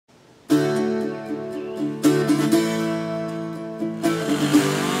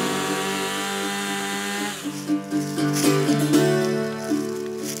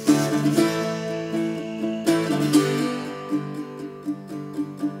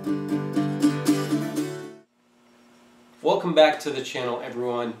welcome back to the channel,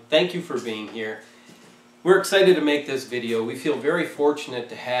 everyone. Thank you for being here. We're excited to make this video. We feel very fortunate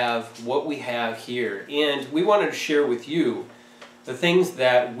to have what we have here, and we wanted to share with you the things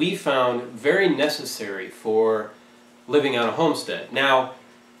that we found very necessary for living on a homestead. Now,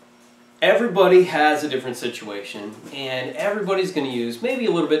 everybody has a different situation, and everybody's going to use maybe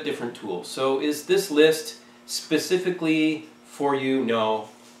a little bit different tools. So is this list specifically for you? No.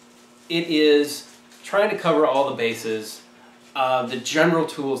 It is trying to cover all the bases, the general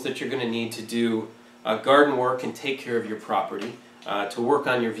tools that you're going to need to do garden work and take care of your property, to work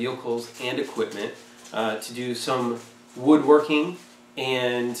on your vehicles and equipment, to do some woodworking,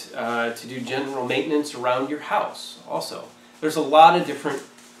 and to do general maintenance around your house also. There's a lot of different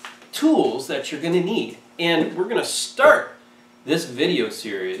tools that you're going to need, and we're going to start this video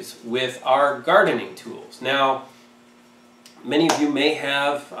series with our gardening tools. Now, many of you may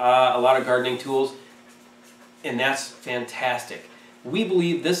have a lot of gardening tools, and that's fantastic. We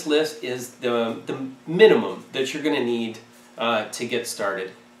believe this list is the minimum that you're going to need to get started.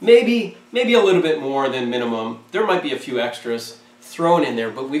 Maybe a little bit more than minimum. There might be a few extras thrown in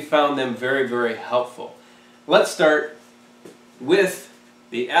there, but we found them very, very helpful. Let's start with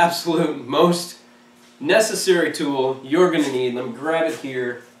the absolute most necessary tool you're going to need. Let me grab it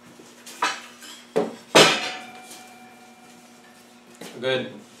here. A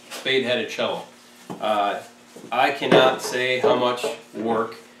good spade-headed shovel. I cannot say how much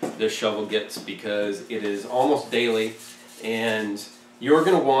work this shovel gets because it is almost daily, and you're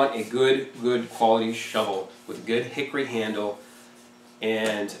going to want a good quality shovel with a good hickory handle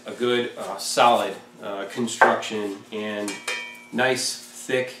and a good solid construction and nice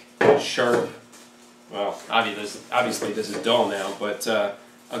thick sharp, well obviously this is dull now, but a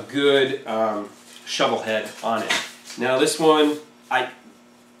good shovel head on it. Now this one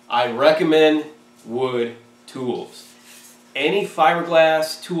I recommend wood tools. Any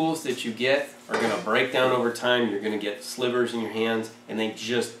fiberglass tools that you get are going to break down over time. You're going to get slivers in your hands, and they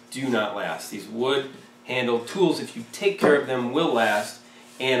just do not last. These wood handled tools, if you take care of them, will last.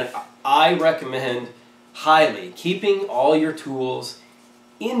 And I recommend highly keeping all your tools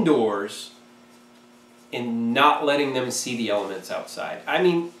indoors and not letting them see the elements outside. I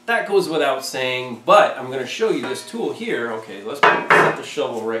mean, that goes without saying, but I'm going to show you this tool here. Okay, let's put the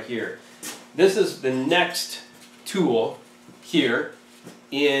shovel right here. This is the next tool here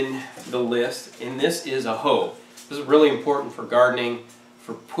in the list, and this is a hoe. This is really important for gardening,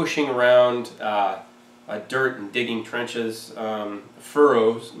 for pushing around dirt and digging trenches,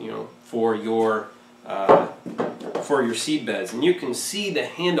 furrows, you know, for your seed beds. And you can see the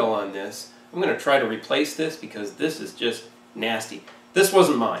handle on this. I'm going to try to replace this because this is just nasty. This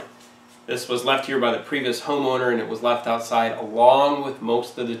wasn't mine. This was left here by the previous homeowner, and it was left outside along with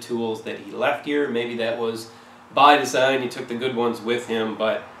most of the tools that he left here. Maybe that was by design. He took the good ones with him,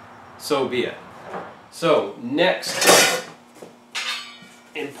 but so be it. So next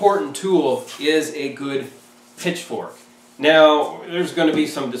important tool is a good pitchfork. Now there's going to be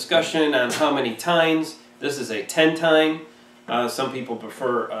some discussion on how many tines. This is a 10-tine. Some people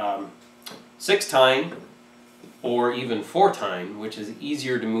prefer 6-tine or even 4-tine, which is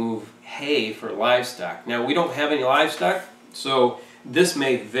easier to move hay for livestock. Now we don't have any livestock, so this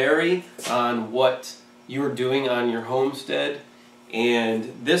may vary on what you're doing on your homestead,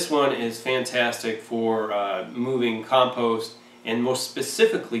 and this one is fantastic for moving compost and most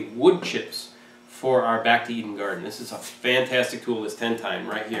specifically wood chips for our Back to Eden garden. This is a fantastic tool, this 10-tine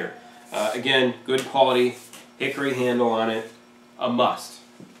right here. Again, good quality hickory handle on it, a must.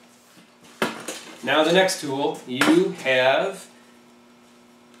 Now the next tool, you have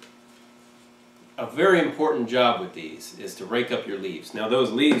a very important job with these, is to rake up your leaves. Now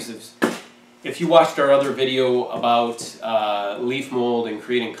those leaves, if you watched our other video about leaf mold and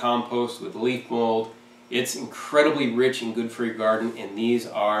creating compost with leaf mold, it's incredibly rich and good for your garden, and these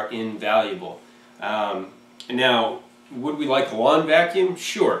are invaluable. Now, would we like a lawn vacuum?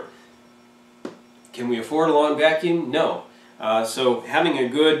 Sure. Can we afford a lawn vacuum? No. So having a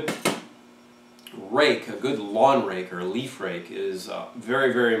good rake, a good lawn rake or a leaf rake, is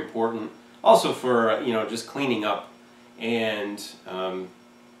very, very important. Also for just cleaning up. And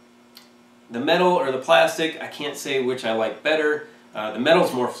the metal or the plastic, I can't say which I like better. The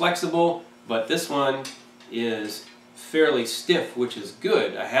metal's more flexible, but this one is fairly stiff, which is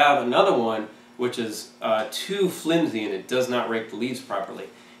good. I have another one which is too flimsy and it does not rake the leaves properly.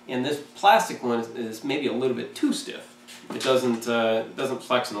 And this plastic one is maybe a little bit too stiff. It doesn't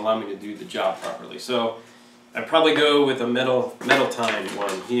flex and allow me to do the job properly. So I'd probably go with a metal tine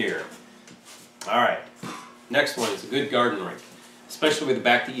one here. Alright, next one is a good garden rake. Especially with the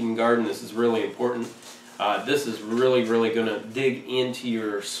Back to Eden garden, this is really important. This is really going to dig into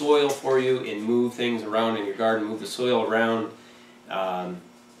your soil for you and move things around in your garden, move the soil around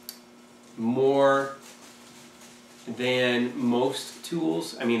more than most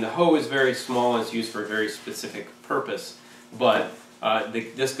tools. I mean, the hoe is very small and it's used for a very specific purpose, but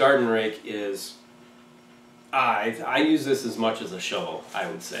this garden rake is, I use this as much as a shovel, I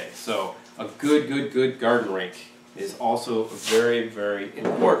would say. So a good garden rake is also very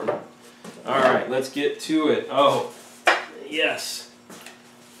important. All right, let's get to it. Oh, yes.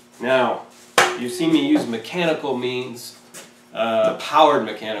 Now, you've seen me use mechanical means, powered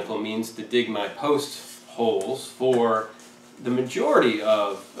mechanical means to dig my post holes for the majority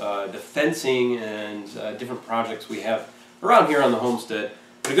of the fencing and different projects we have around here on the homestead.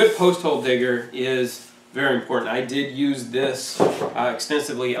 But a good post hole digger is very important. I did use this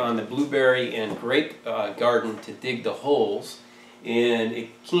extensively on the blueberry and grape garden to dig the holes, and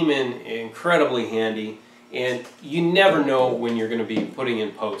it came in incredibly handy. And you never know when you're going to be putting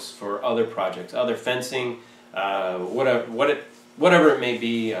in posts for other projects, other fencing, whatever it may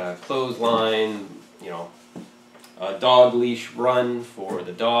be, clothesline, you know, a dog leash run for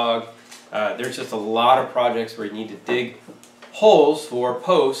the dog. There's just a lot of projects where you need to dig holes for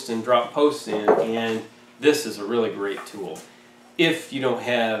posts and drop posts in, and this is a really great tool. If you don't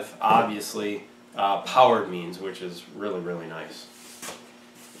have, obviously, powered means, which is really nice.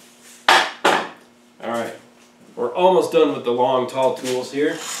 Alright, we're almost done with the long, tall tools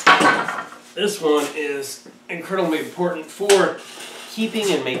here. This one is incredibly important for keeping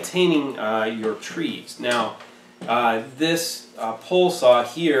and maintaining your trees. Now, this pole saw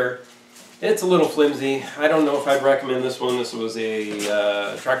here, it's a little flimsy. I don't know if I'd recommend this one. This was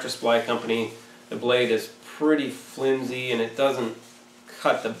a Tractor Supply company. The blade is pretty flimsy and it doesn't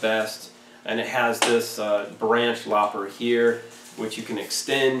cut the best. And it has this branch lopper here, which you can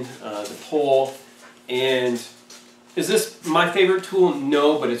extend the pole. And is this my favorite tool?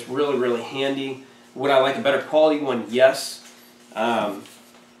 No, but it's really handy. Would I like a better quality one? Yes.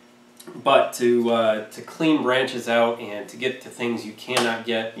 But to clean branches out and to get to things you cannot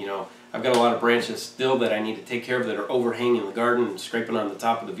get, you know, I've got a lot of branches still that I need to take care of that are overhanging the garden and scraping on the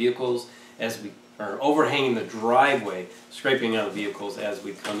top of the vehicles as we are overhanging the driveway, scraping on the vehicles as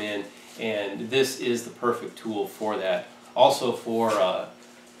we come in. And this is the perfect tool for that. Also for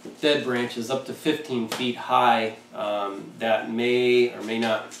dead branches up to 15 feet high that may or may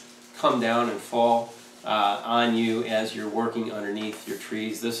not come down and fall on you as you're working underneath your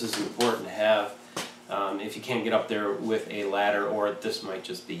trees. This is important to have if you can't get up there with a ladder, or this might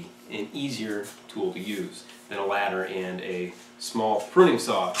just be an easier tool to use than a ladder and a small pruning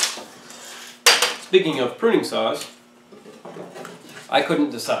saw. Speaking of pruning saws, I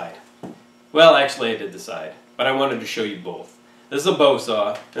couldn't decide. Well, actually I did decide, but I wanted to show you both. This is a bow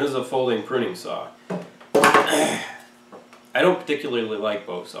saw, and this is a folding pruning saw. I don't particularly like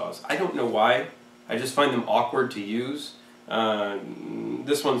bow saws. I don't know why. I just find them awkward to use.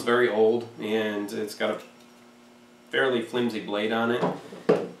 This one's very old, and it's got a fairly flimsy blade on it.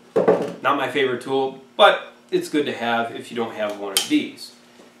 Not my favorite tool, but it's good to have if you don't have one of these.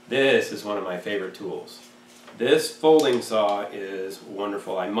 This is one of my favorite tools. This folding saw is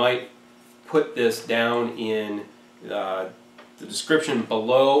wonderful. I might put this down in the description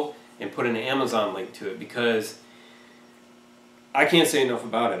below and put an Amazon link to it, because I can't say enough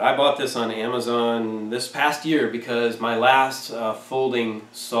about it. I bought this on Amazon this past year because my last folding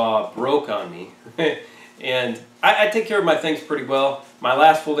saw broke on me. And I take care of my things pretty well. My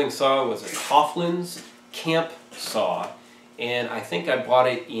last folding saw was a Coughlin's camp saw, and I think I bought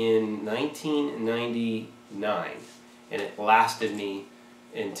it in 1999, and it lasted me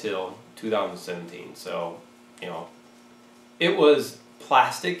until 2017. So, you know, it was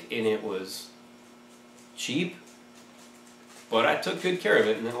plastic and it was cheap, but I took good care of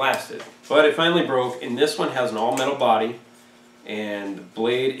it and it lasted. But it finally broke, and this one has an all-metal body, and the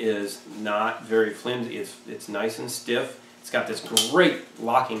blade is not very flimsy. It's nice and stiff. It's got this great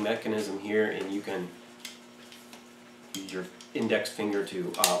locking mechanism here, and you can use your index finger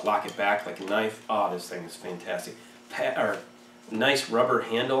to lock it back like a knife. Oh, this thing is fantastic. Nice rubber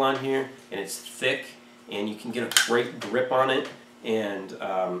handle on here, and it's thick, and you can get a great grip on it. And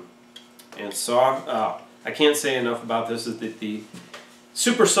saw. I can't say enough about this. Is that the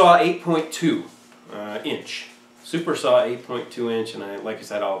Super Saw 8.2 inch. Super Saw 8.2 inch, and like I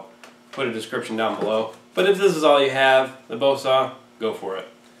said, I'll put a description down below. But if this is all you have, the bow saw, go for it.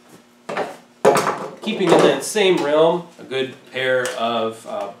 Keeping in that same realm, a good pair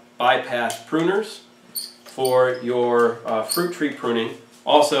of bypass pruners for your fruit tree pruning.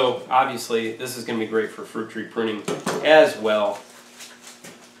 Also, obviously, this is going to be great for fruit tree pruning as well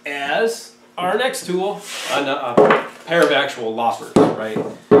as our next tool, a pair of actual loppers, right?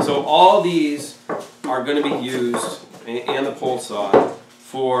 So all these are going to be used, and the pole saw,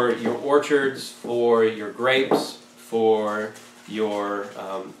 for your orchards, for your grapes, for your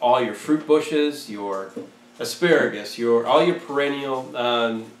all your fruit bushes, your asparagus, all your perennial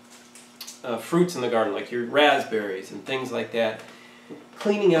fruits in the garden, like your raspberries and things like that.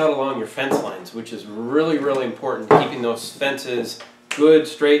 Cleaning out along your fence lines, which is really, really important, keeping those fences good,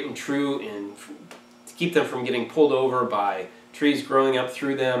 straight, and true, and to keep them from getting pulled over by trees growing up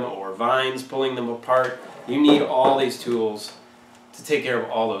through them or vines pulling them apart. You need all these tools to take care of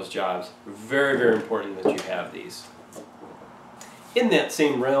all those jobs. Very, very important that you have these. In that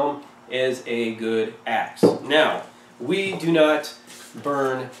same realm is a good axe. Now, we do not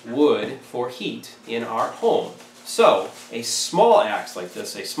burn wood for heat in our home. So, a small axe like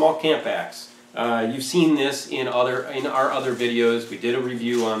this, a small camp axe, you've seen this in our other videos. We did a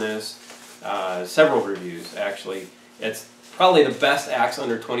review on this, several reviews actually. It's probably the best axe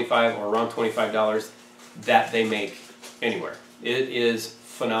under $25 or around $25 that they make anywhere. It is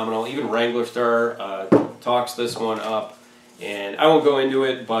phenomenal. Even Wrangler Star talks this one up, and I won't go into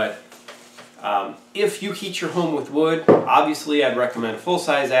it, but if you heat your home with wood, obviously I'd recommend a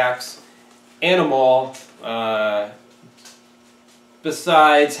full-size axe and a maul.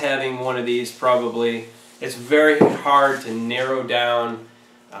 Besides having one of these, probably, it's very hard to narrow down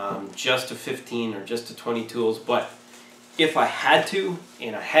just to 15 or just to 20 tools, but if I had to,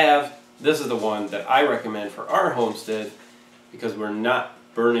 and I have, this is the one that I recommend for our homestead, because we're not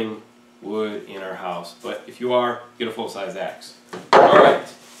burning wood in our house. But if you are, get a full-size axe.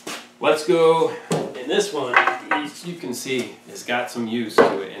 Alright, let's go. And this one, as you can see, has got some use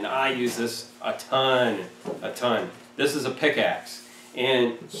to it, and I use this a ton. This is a pickaxe,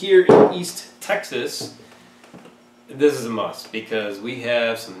 and here in East Texas, this is a must, because we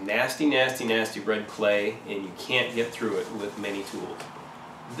have some nasty, nasty, nasty red clay, and you can't get through it with many tools.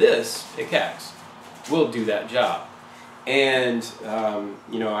 This pickaxe will do that job. And,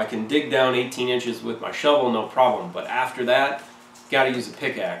 you know, I can dig down 18 inches with my shovel, no problem, but after that, got to use a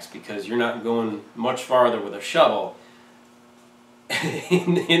pickaxe, because you're not going much farther with a shovel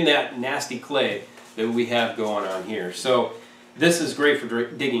in that nasty clay that we have going on here. So this is great for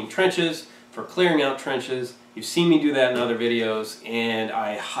digging trenches, for clearing out trenches. You've seen me do that in other videos, and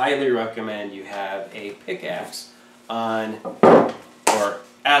I highly recommend you have a pickaxe on or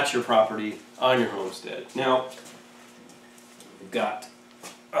at your property on your homestead. Now, we've got,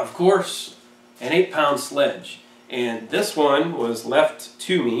 of course, an 8-pound sledge, and this one was left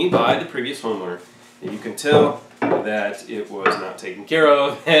to me by the previous homeowner. And you can tell that it was not taken care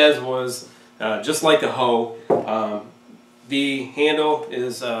of, as was just like a hoe. The handle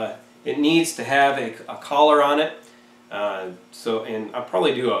is it needs to have a collar on it. And I'll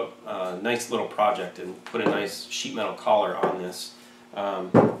probably do a nice little project and put a nice sheet metal collar on this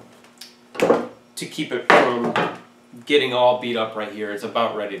to keep it from getting all beat up right here. It's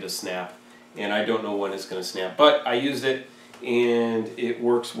about ready to snap, and I don't know when it's going to snap. But I used it, and it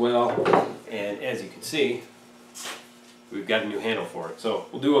works well. And as you can see, we've got a new handle for it. So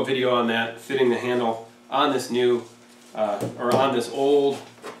we'll do a video on that, fitting the handle on this new, or on this old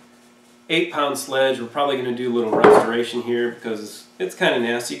 8-pound sledge. We're probably going to do a little restoration here because it's kind of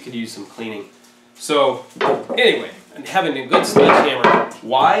nasty. It could use some cleaning. So anyway, and having a good sledgehammer.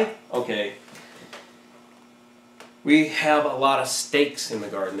 Why? Okay. We have a lot of stakes in the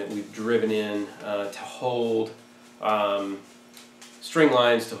garden that we've driven in to hold string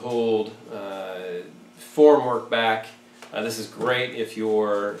lines, to hold formwork back. This is great if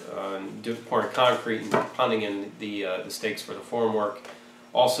you're pouring concrete and pounding in the stakes for the formwork.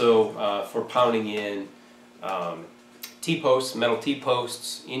 Also for pounding in T-posts, metal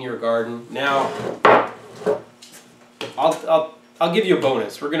T-posts in your garden. Now, I'll give you a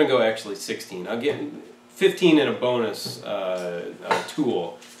bonus. We're going to go actually 16. I'll get 15 in a bonus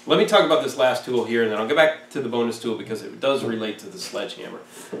tool. Let me talk about this last tool here, and then I'll go back to the bonus tool because it does relate to the sledgehammer.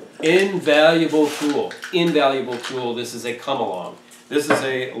 Invaluable tool. Invaluable tool. This is a come-along. This is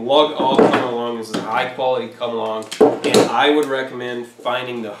a lug-all come-along. This is a high-quality come-along, and I would recommend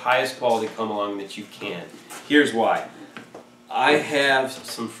finding the highest quality come-along that you can. Here's why. I have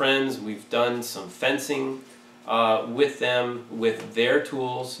some friends. We've done some fencing with them with their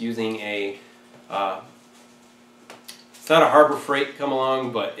tools using a it's not a Harbor Freight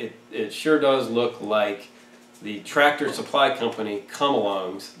come-along, but it sure does look like the Tractor Supply Company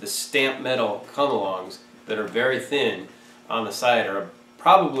come-alongs, the stamped metal come-alongs that are very thin on the side are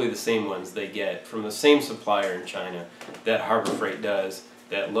probably the same ones they get from the same supplier in China that Harbor Freight does,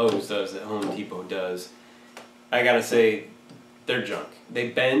 that Lowe's does, that Home Depot does. I gotta say, they're junk. They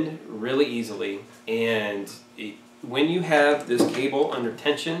bend really easily, and when you have this cable under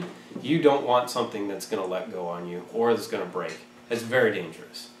tension, you don't want something that's going to let go on you or that's going to break. It's very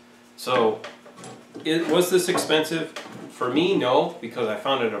dangerous. So, was this expensive? For me, no, because I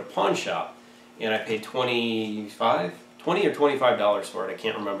found it at a pawn shop, and I paid $20 or $25 for it. I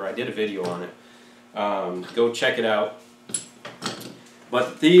can't remember. I did a video on it. Go check it out.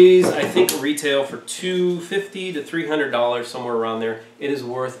 But these, I think, retail for $250 to $300, somewhere around there. It is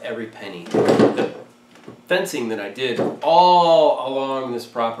worth every penny. The fencing that I did all along this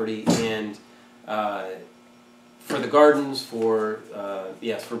property, and for the gardens, for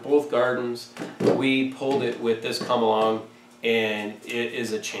both gardens, we pulled it with this come along, and it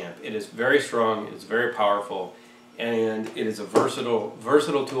is a champ. It is very strong. It's very powerful, and it is a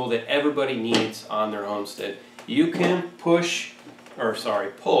versatile tool that everybody needs on their homestead. You can pull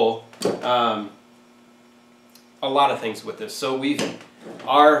a lot of things with this. So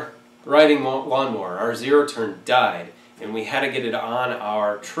our riding lawnmower, our zero turn, died, and we had to get it on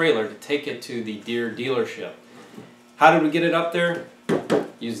our trailer to take it to the Deere dealership. How did we get it up there?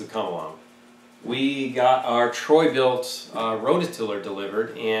 Use the come along. We got our Troy-built rototiller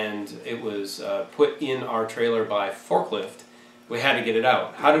delivered, and it was put in our trailer by forklift. We had to get it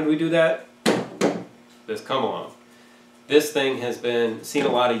out. How did we do that? This come along. This thing has seen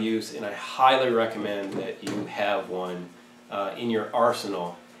a lot of use, and I highly recommend that you have one in your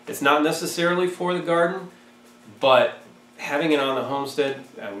arsenal. It's not necessarily for the garden, but having it on the homestead,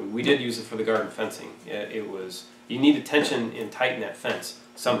 we did use it for the garden fencing. You need to tension and tighten that fence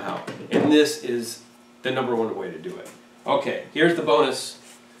somehow, and this is the #1 way to do it. Okay, here's the bonus.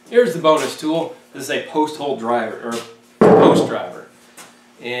 Here's the bonus tool. This is a post hole driver, or post driver.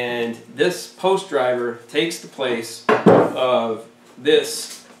 And this post driver takes the place of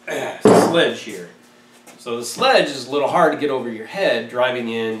this sledge here. So the sledge is a little hard to get over your head driving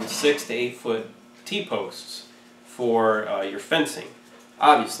in 6 to 8 foot T-posts for your fencing.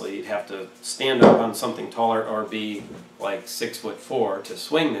 Obviously, you'd have to stand up on something taller or be like 6'4" to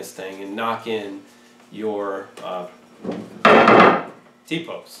swing this thing and knock in your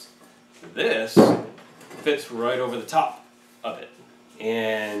T-posts. This fits right over the top of it.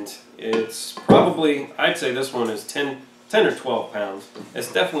 And it's probably, I'd say this one is 10 or 12 pounds.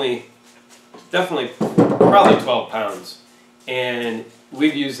 It's definitely probably 12 pounds. And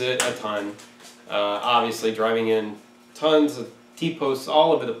we've used it a ton. Obviously driving in tons of T-posts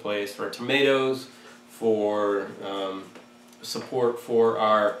all over the place for tomatoes, for support for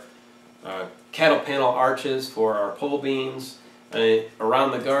our cattle panel arches, for our pole beans,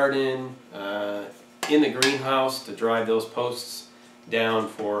 around the garden, in the greenhouse to drive those posts down,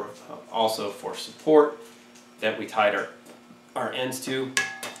 for also for support that we tied our ends to.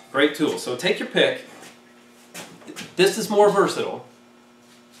 Great tool. So take your pick. This is more versatile.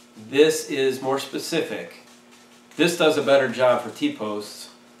 This is more specific. This does a better job for T-posts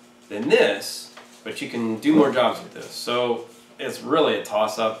than this, but you can do more jobs with this. So it's really a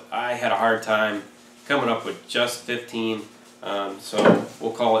toss-up. I had a hard time coming up with just 15, so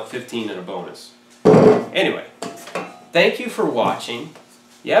we'll call it 15 and a bonus. Anyway, thank you for watching.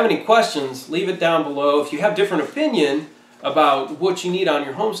 If you have any questions, leave it down below. If you have different opinion about what you need on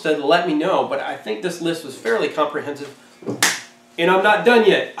your homestead, let me know. But I think this list was fairly comprehensive. And I'm not done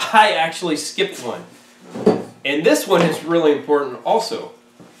yet. I actually skipped one. And this one is really important also.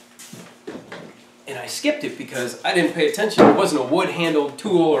 And I skipped it because I didn't pay attention. It wasn't a wood-handled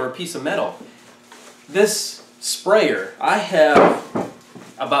tool or a piece of metal. This sprayer, I have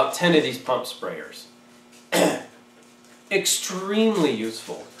about 10 of these pump sprayers. Extremely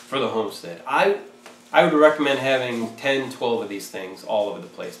useful for the homestead. I would recommend having 10, 12 of these things all over the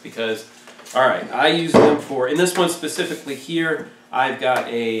place because, alright, I use them for, in this one specifically here, I've got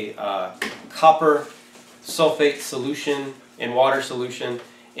a copper sulfate solution and water solution,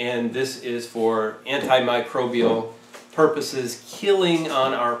 and this is for antimicrobial purposes, killing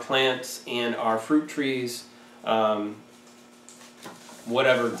on our plants and our fruit trees,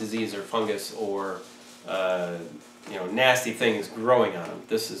 whatever disease or fungus or nasty thing is growing on them.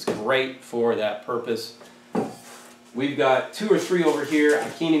 This is great for that purpose. We've got 2 or 3 over here. I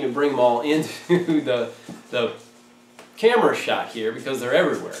can't even bring them all into the camera shot here because they're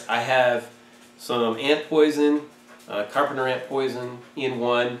everywhere. I have some ant poison, carpenter ant poison in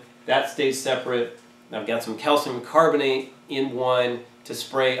one. That stays separate. I've got some calcium carbonate in one to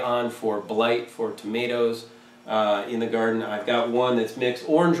spray on for blight for tomatoes in the garden. I've got one that's mixed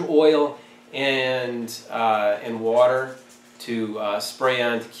orange oil and water to spray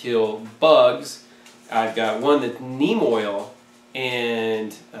on to kill bugs. I've got one that's neem oil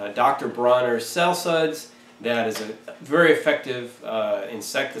and Dr. Bronner's cell suds that is a very effective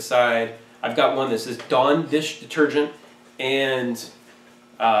insecticide. I've got one that says Dawn dish detergent and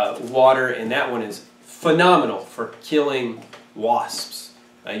water, and that one is phenomenal for killing wasps.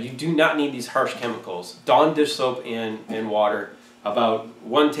 You do not need these harsh chemicals. Dawn dish soap and water, about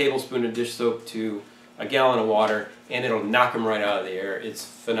 1 tablespoon of dish soap to a gallon of water, and it'll knock them right out of the air. It's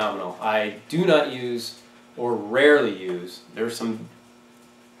phenomenal. I do not use, or rarely use, there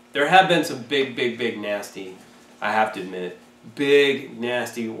have been some big nasty, I have to admit, big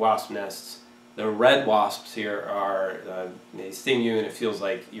nasty wasp nests. The red wasps here are, they sting you and it feels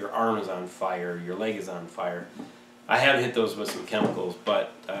like your arm is on fire, your leg is on fire. I have hit those with some chemicals,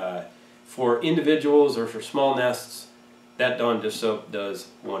 but for individuals or for small nests, that Dawn dish soap does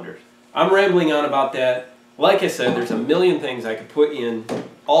wonders. I'm rambling on about that. Like I said, there's a million things I could put in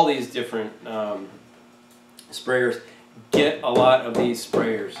all these different sprayers. Get a lot of these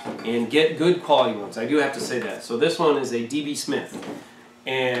sprayers and get good quality ones. I do have to say that. So this one is a DB Smith,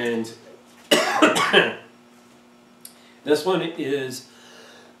 and this one is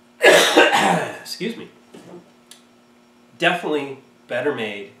excuse me, definitely better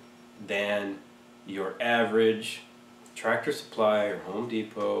made than your average Tractor Supply or Home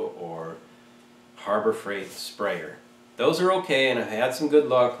Depot or Harbor Freight sprayer. Those are okay, and I've had some good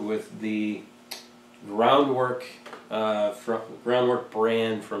luck with the Groundwork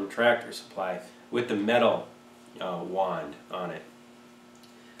brand from Tractor Supply with the metal wand on it.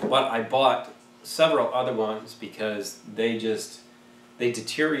 But I bought several other ones because they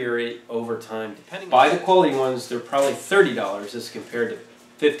deteriorate over time. Buy the quality ones, they're probably $30 as compared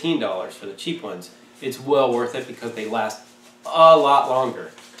to $15 for the cheap ones. It's well worth it because they last a lot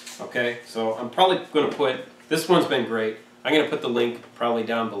longer. Okay, so I'm probably going to put, this one's been great. I'm going to put the link probably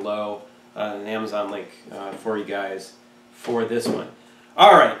down below, an Amazon link for you guys for this one.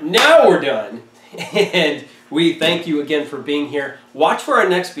 Alright, now we're done. And we thank you again for being here. Watch for our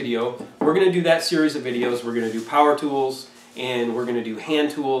next video. We're going to do that series of videos. We're going to do power tools, and we're going to do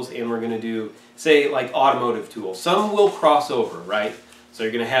hand tools, and we're going to do, say, like automotive tools. Some will cross over, right? So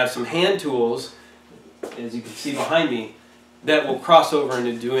you're going to have some hand tools, as you can see behind me, that will cross over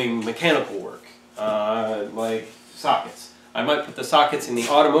into doing mechanical work, like sockets. I might put the sockets in the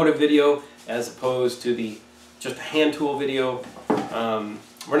automotive video as opposed to the just a hand tool video.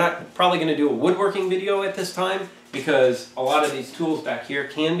 We're not probably going to do a woodworking video at this time because a lot of these tools back here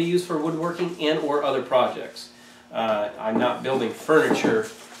can be used for woodworking and or other projects. I'm not building furniture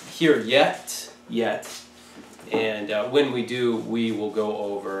here yet, and when we do, we will go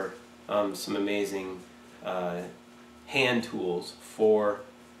over some amazing hand tools for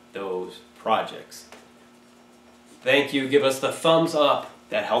those projects. Thank you. Give us the thumbs up.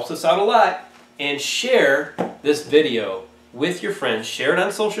 That helps us out a lot. And share this video with your friends. Share it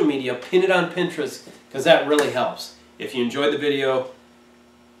on social media. Pin it on Pinterest because that really helps. If you enjoyed the video,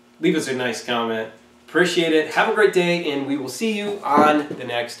 leave us a nice comment. Appreciate it. Have a great day, and we will see you on the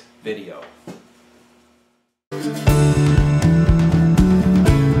next video.